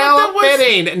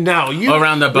 Ill-fitting. No,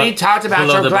 we talked about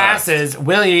your glasses.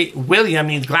 Bust. William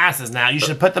needs glasses now. You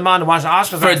should put them on to watch the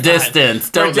Oscars. For distance.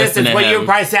 Don't listen to him. Well, you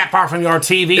probably sat far from your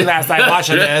TV last night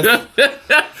watching this.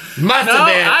 Must have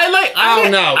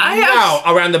been.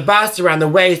 Around the bust, around the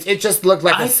waist, it just looked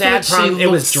like a sad prom.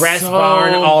 It was dress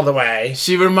barn all the way.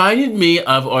 She reminded me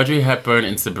of Audrey Hepburn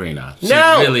in Sabrina. She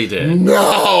really did. No.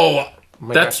 Oh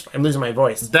my gosh, I'm losing my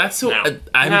voice. That's who I'm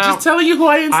just telling you who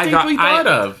I instinctively thought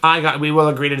of. We will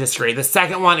agree to disagree. The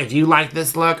second one, if you like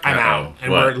this look, I'm out,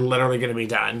 and we're literally going to be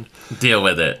done. Deal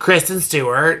with it. Kristen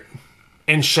Stewart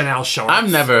in Chanel shorts.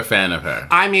 I'm never a fan of her.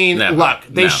 I mean, look,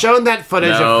 they showed that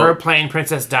footage of her playing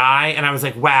Princess Di, and I was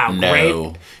like,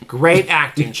 wow, great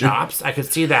acting chops. I could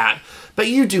see that. but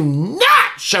you do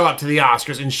not show up to the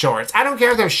Oscars in shorts. I don't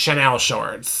care if they're Chanel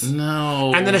shorts.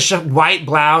 No. And then a white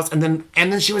blouse, and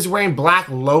then she was wearing black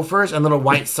loafers and little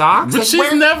white socks. But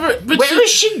where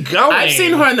is she going? I've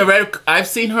seen her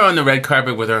on the red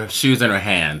carpet with her shoes in her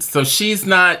hands. So she is.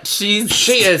 Look,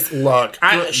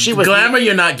 she was glamour.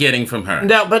 You're not getting from her.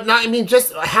 No, but not. I mean,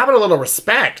 just having a little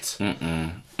respect.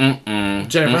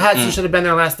 Jennifer Hudson should have been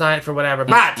there last night for whatever.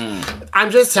 But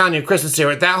I'm just telling you, Kristen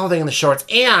Stewart, that whole thing in the shorts,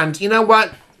 and you know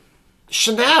what,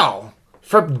 Chanel.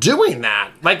 For doing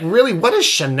that. Like, really, what is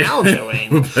Chanel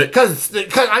doing? Because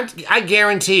I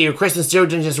guarantee you, Kristen Stewart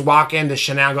didn't just walk into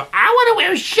Chanel and go, I want to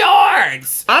wear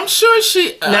shorts. I'm sure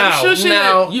she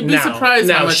you'd be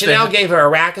surprised how much Chanel gave her a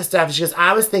rack of stuff. She goes,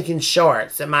 I was thinking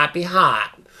shorts. It might be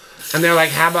hot. And they're like,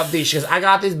 how about these? She goes, I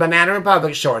got these Banana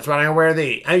Republic shorts. Why don't I wear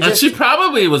these? And she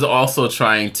probably was also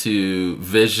trying to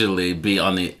visually be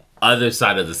on the other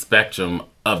side of the spectrum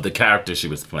of the character she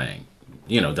was playing.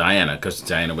 You know, Diana, because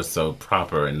Diana was so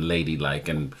proper and ladylike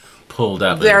and pulled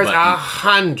up. There's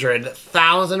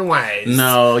 100,000 ways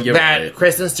that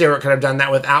Kristen Stewart could have done that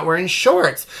without wearing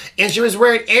shorts. And she was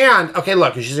wearing, okay,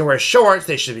 look, if she's going to wear shorts,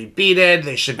 they should be beaded.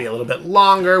 They should be a little bit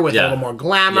longer with a little more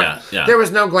glamour. There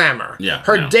was no glamour.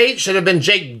 Her date should have been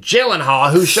Jake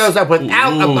Gyllenhaal, who shows up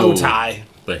without a bow tie.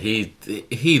 But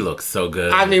he looks so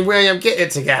good. I mean, William, get it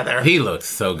together. He looks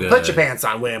so good. Put your pants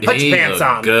on, William. Put your pants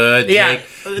on. Good. Yeah.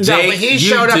 Jake, he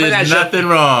showed up in that nothing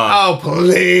wrong. Oh,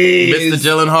 please.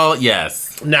 Mr. Gyllenhaal,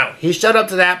 yes. No, he showed up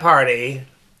to that party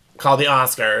called the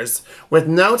Oscars with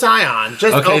no tie on,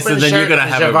 just open so then shirt you're gonna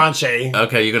have Givenchy.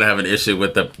 You're gonna have an issue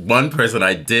with the one person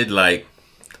I did like,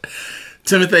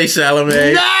 Timothée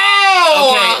Chalamet.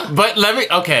 No. But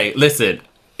listen.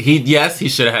 He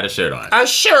should have had a shirt on. A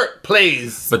shirt,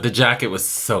 please. But the jacket was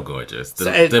so gorgeous. The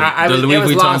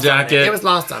Louis Vuitton jacket. It was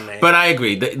lost on me. But I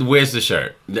agree. Where's the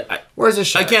shirt? Where's the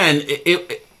shirt? Again,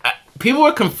 people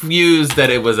were confused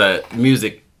that it was a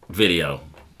music video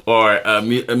or a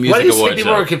music award show.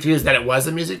 People were confused that it was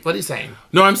a music. What are you saying?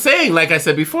 No, I'm saying, like I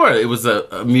said before, it was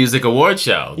a music award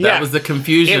show. That was the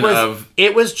confusion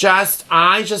It was just,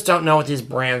 I just don't know what these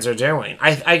brands are doing.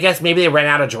 I guess maybe they ran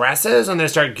out of dresses and they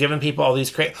started giving people all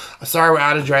these sorry, we're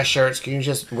out of dress shirts. Can you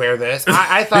just wear this?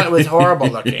 I thought it was horrible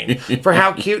looking. For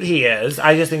how cute he is,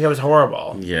 I just think it was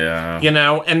horrible. Yeah. You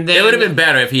know, and then... It would have been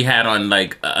better if he had on,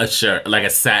 like, a shirt, like a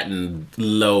satin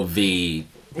low V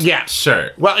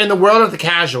shirt. Well, in the world of the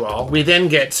casual, we then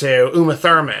get to Uma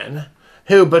Thurman,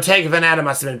 who Bottega Veneta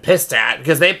must have been pissed at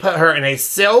because they put her in a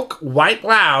silk white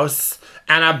blouse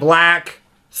and a black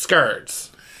skirt.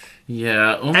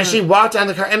 Yeah. And she walked down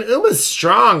the car, and Uma's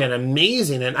strong and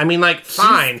amazing, and I mean, like,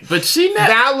 fine.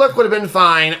 That look would have been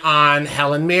fine on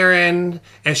Helen Mirren,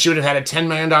 and she would have had a $10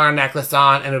 million necklace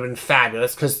on, and it would have been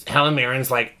fabulous, because Helen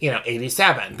Mirren's, like,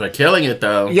 87. But killing it,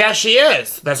 though. Yeah, she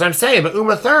is. That's what I'm saying. But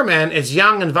Uma Thurman is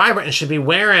young and vibrant, and should be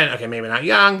wearing, okay, maybe not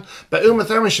young, but Uma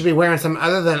Thurman should be wearing something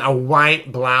other than a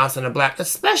white blouse and a black,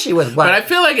 especially with what... But I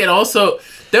feel like it also...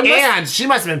 And she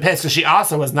must have been pissed because she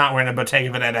also was not wearing a Bottega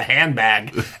Veneta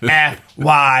handbag.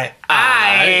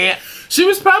 FYI. She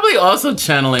was probably also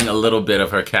channeling a little bit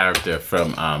of her character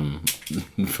from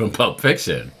Pulp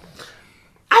Fiction.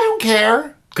 I don't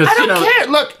care. I don't care.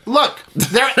 Look.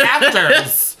 They're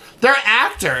actors. They're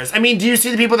actors. I mean, do you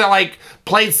see the people that, like,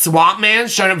 played Swamp Man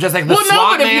showing up just like the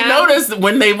Swamp Man? If you noticed,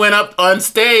 when they went up on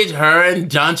stage, her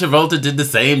and John Travolta did the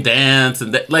same dance.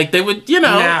 And they would,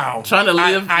 trying to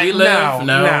relive.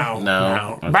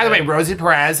 No. Okay. By the way, Rosie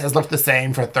Perez has looked the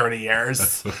same for 30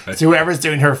 years. So whoever's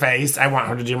doing her face, I want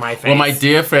her to do my face. Well, my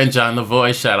dear friend John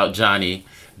Lavoie, shout out Johnny,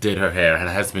 did her hair and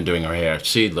has been doing her hair.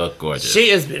 She looked gorgeous. She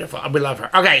is beautiful. We love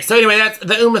her. Okay, so anyway, that's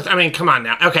the Uma. I mean, come on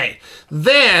now. Okay,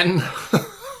 then...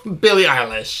 Billie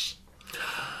Eilish.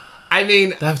 I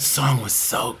mean... That song was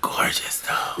so gorgeous,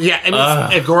 though. Yeah, I mean,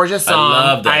 it's a gorgeous song.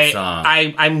 I love that song.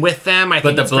 I'm with them. I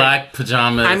think the black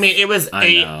pajamas... I mean, it was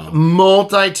a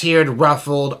multi-tiered,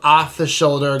 ruffled,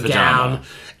 off-the-shoulder gown.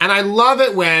 And I love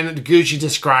it when Gucci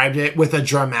described it with a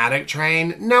dramatic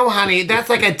train. No, honey, that's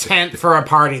like a tent for a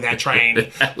party, that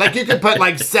train. Like, you could put,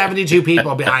 like, 72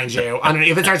 people behind you.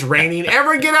 If it starts raining,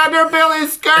 everyone get under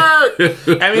Billie's skirt!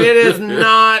 I mean, it is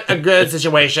not a good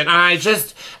situation. And I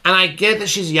get that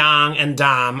she's young and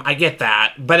dumb. I get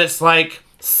that. But it's like...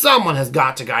 Someone has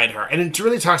got to guide her. And it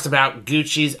really talks about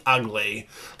Gucci's ugly.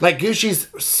 Like, Gucci's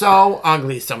so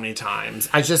ugly so many times.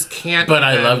 I just can't... But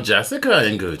I love Jessica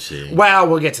and Gucci. Well,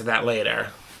 we'll get to that later.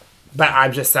 But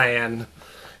I'm just saying,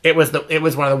 it was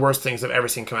one of the worst things I've ever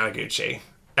seen come out of Gucci.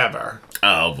 Ever.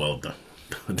 Oh, well, don't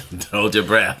hold your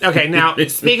breath. Okay, now,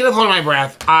 speaking of holding my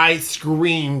breath, I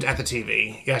screamed at the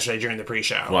TV yesterday during the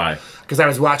pre-show. Why? Because I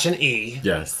was watching E!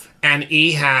 Yes. and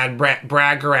E had Brad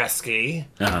Goreski,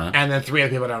 and then 3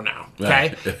 other people I don't know.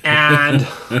 Okay, Right. and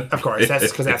of course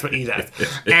that's because that's what E does.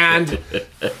 And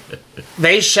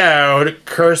they showed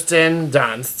Kirsten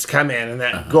Dunst come in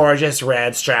that gorgeous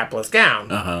red strapless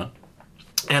gown,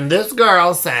 and this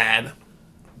girl said.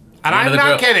 And I'm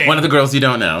not kidding. One of the girls you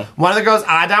don't know. One of the girls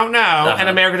I don't know, and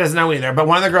America doesn't know either. But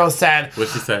one of the girls said,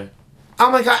 What'd she say? "Oh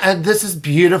my God, this is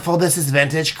beautiful. This is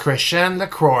vintage Christian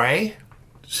LaCroix."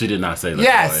 She did not say LaCroix.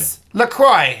 Yes,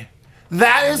 LaCroix.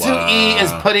 That is who E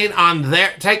is putting on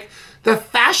their take. The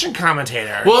fashion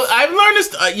commentator. Well, I've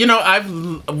noticed.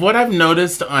 What I've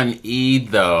noticed on E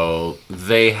though,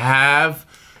 they have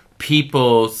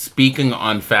people speaking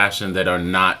on fashion that are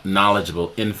not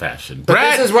knowledgeable in fashion.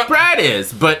 Brad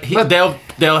is, but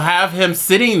they'll have him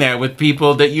sitting there with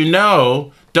people that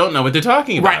don't know what they're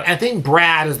talking about. Right, I think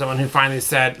Brad is the one who finally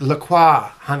said, "La Croix,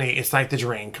 honey, it's like the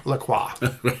drink, La Croix."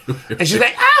 And she's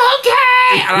like, "Oh, okay."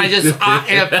 And I just, if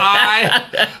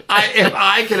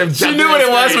I could have, she knew what it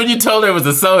was when you told her it was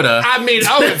a soda. I mean,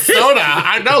 it's soda.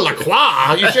 I know La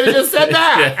Croix. You should have just said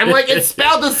that. I'm like, it's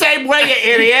spelled the same way, you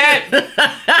idiot.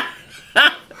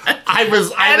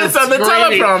 It's on the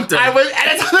teleprompter. And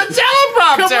it's on the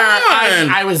teleprompter. Come on.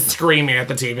 I was screaming at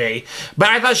the TV. But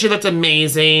I thought she looked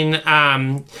amazing.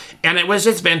 And it was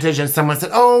just vintage. And someone said,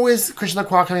 "Oh, is Christian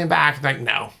LaCroix coming back?" I'm like,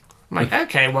 no. I'm like,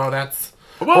 okay, well, that's...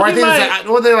 Well, or I think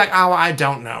they're like, "Oh, I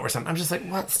don't know," or something. I'm just like,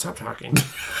 what? Stop talking.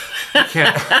 I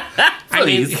can't. I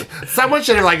mean, someone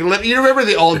should have you remember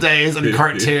the old days in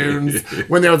cartoons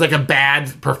when there was like a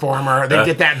bad performer, they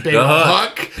get that big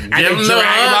hook and they drag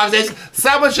him off stage.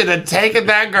 Someone should have taken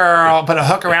that girl, put a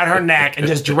hook around her neck, and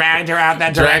just dragged her out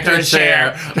that director's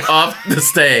chair off the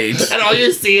stage. And all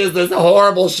you see is this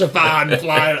horrible chiffon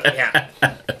flying. Yeah.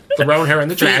 Throwing her in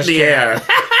the trash can.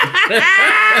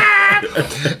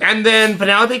 And then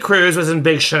Penelope Cruz was in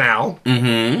Big Chanel,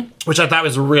 which I thought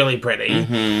was really pretty.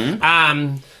 I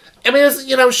mean,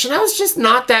 Chanel's just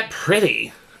not that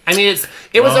pretty. I mean,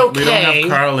 it was okay. We don't have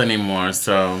Carl anymore,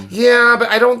 so... Yeah, but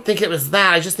I don't think it was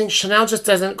that. I just think Chanel just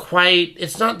doesn't quite...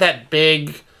 It's not that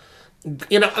big...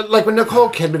 like when Nicole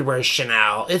Kidman wears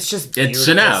Chanel, it's just beautiful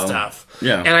Chanel stuff.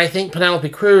 Yeah. And I think Penelope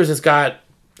Cruz has got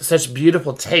such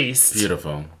beautiful taste.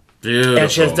 Beautiful. And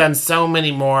she has done so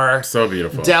many more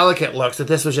beautiful delicate looks that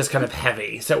this was just kind of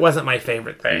heavy. So it wasn't my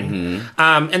favorite thing.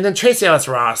 And then Tracee Ellis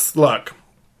Ross, look,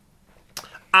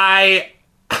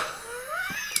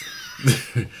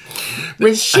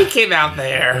 when she came out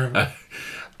there...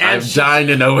 I'm dying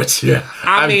to know what you have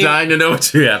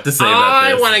to say about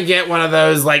this. I want to get one of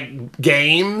those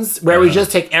games where we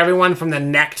just take everyone from the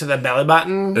neck to the belly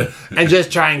button and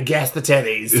just try and guess the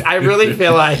titties. I really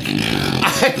feel like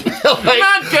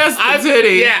not guess the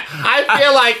titties. Yeah, I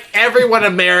feel like everyone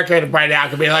in America right now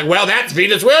could be like, "Well, that's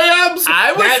Venus Williams.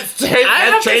 That's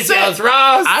Tracee Ellis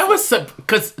Ross." I was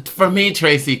because for me,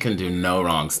 Tracee can do no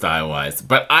wrong style wise,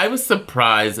 but I was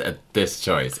surprised at this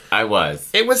choice. I was.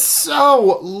 It was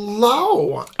so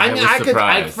low.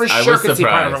 I for sure could see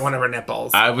part of one of her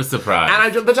nipples. I was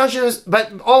surprised.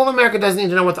 But all of America doesn't need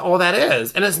to know what all that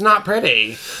is, and it's not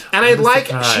pretty. And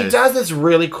she does this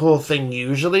really cool thing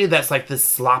usually that's like this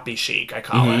sloppy chic, I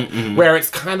call it, where it's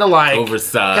kind of like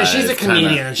oversized. Because she's a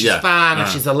comedian and she's fun and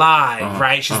she's alive,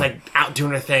 right? She's out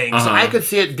doing her thing. So I could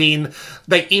see it being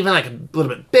even a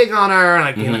little bit big on her,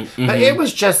 and but it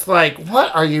was just like,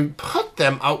 what are you? Put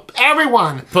them out,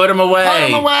 everyone. Put them away. Put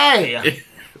them away.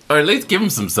 Or at least give them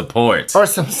some support. Or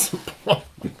some support.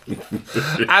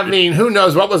 I mean, who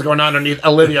knows what was going on underneath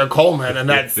Olivia Colman and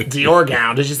that Dior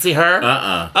gown. Did you see her?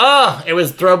 Oh, it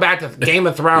was throwback to Game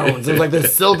of Thrones. It was like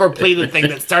this silver pleated thing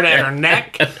that started at her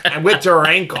neck and went to her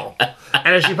ankle.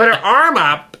 And as she put her arm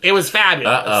up, it was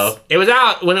fabulous. It was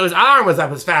out. When arm was up,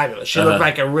 it was fabulous. She looked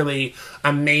like a really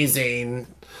amazing...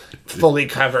 fully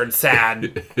covered,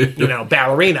 sad,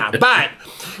 ballerina. But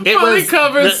it was... Fully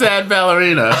covered, sad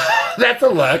ballerina. That's a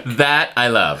look. That I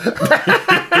love.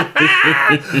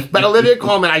 But Olivia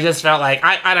Colman, I just felt like...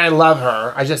 I love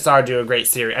her. I just saw her do a great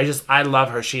series. I love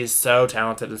her. She's so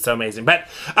talented and so amazing. But,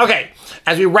 okay,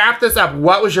 as we wrap this up,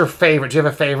 what was your favorite? Do you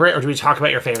have a favorite, or did we talk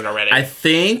about your favorite already? I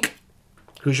think...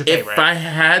 Who's your favorite? If I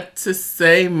had to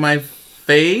say my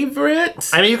favorite...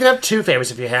 I mean, you can have two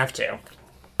favorites if you have to.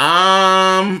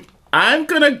 I'm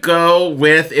gonna go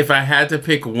with, if I had to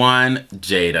pick one,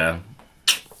 Jada.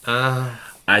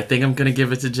 I think I'm gonna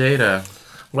give it to Jada.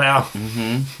 Well,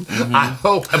 I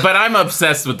hope. But I'm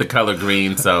obsessed with the color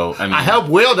green, so I mean. I hope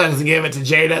Will doesn't give it to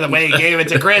Jada the way he gave it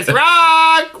to Chris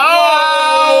Rock.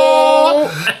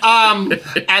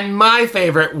 And my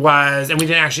favorite was, and we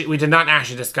did not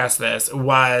actually discuss this,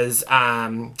 was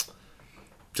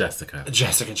Jessica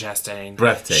Chastain.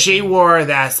 Breathtaking. She wore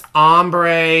this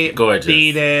ombre Gorgeous.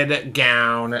 beaded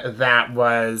gown that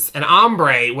was an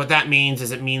ombre. What that means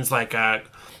is it means like a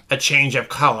change of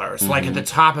colors. Like at the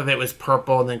top of it was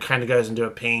purple and then kind of goes into a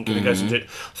pink and it goes into...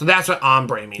 So that's what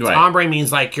ombre means. Right. Ombre means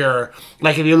like you're...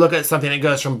 Like if you look at something that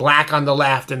goes from black on the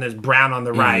left and there's brown on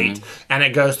the right and it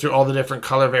goes through all the different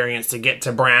color variants to get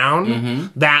to brown,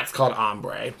 that's called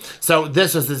ombre. So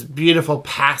this was this beautiful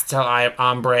pastel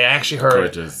ombre. I actually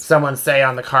heard someone say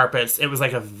on the carpets it was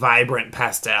like a vibrant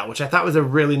pastel, which I thought was a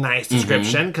really nice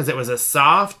description because it was a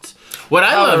soft... What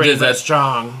I loved is that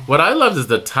strong. What I loved is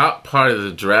the top part of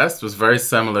the dress was very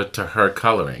similar to her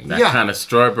coloring. That kind of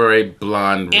strawberry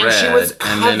blonde red. And she was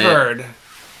covered.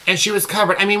 And she was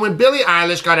covered. I mean, when Billie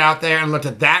Eilish got out there and looked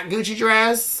at that Gucci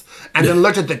dress and then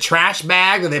looked at the trash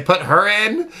bag that they put her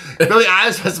in, Billie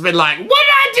Eilish must have been like, what did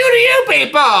I do to you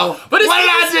people? What did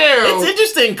I do? It's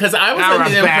interesting because I was under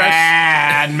the impression...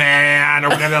 bad man. Or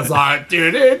whatever song.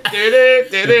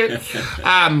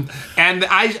 And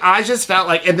I just felt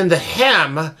like... And then the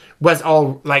hem was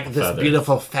all like this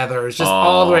beautiful feathers. Just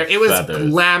all the way. It was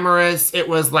glamorous. It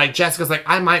was like, Jessica's like,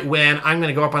 I might win. I'm going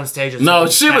to go up on stage. And no,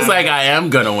 she was like, I am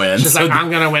going to win. She's like,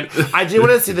 I'm going to win. I do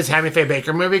want to see the Tammy Faye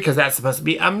Baker movie because that's supposed to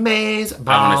be amazing.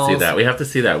 I want to see that. We have to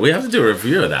see that. We have to do a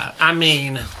review of that. I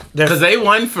mean... Because they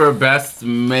won for Best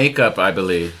Makeup, I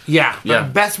believe. Yeah.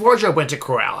 Best Wardrobe went to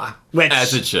Cruella. Which,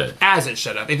 as it should. As it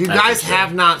should have. If you guys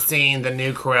have not seen the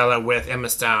new Cruella with Emma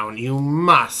Stone, you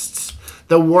must.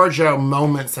 The wardrobe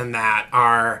moments in that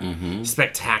are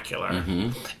spectacular.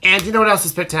 And you know what else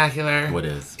is spectacular? What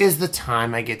is? Is the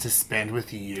time I get to spend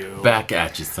with you. Back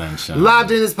at you, sunshine. Love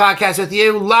doing this podcast with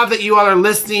you. Love that you all are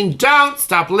listening. Don't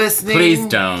stop listening. Please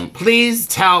don't. Please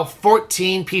tell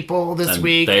 14 people this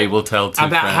week. They will tell 2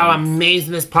 about friends. how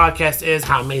amazing this podcast is,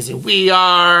 how amazing we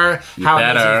are, how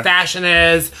amazing fashion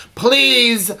is.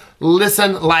 Please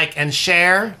listen, like, and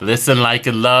share. Listen, like,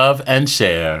 and love, and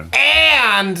share.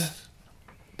 And...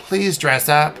 please dress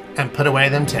up and put away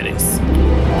them titties.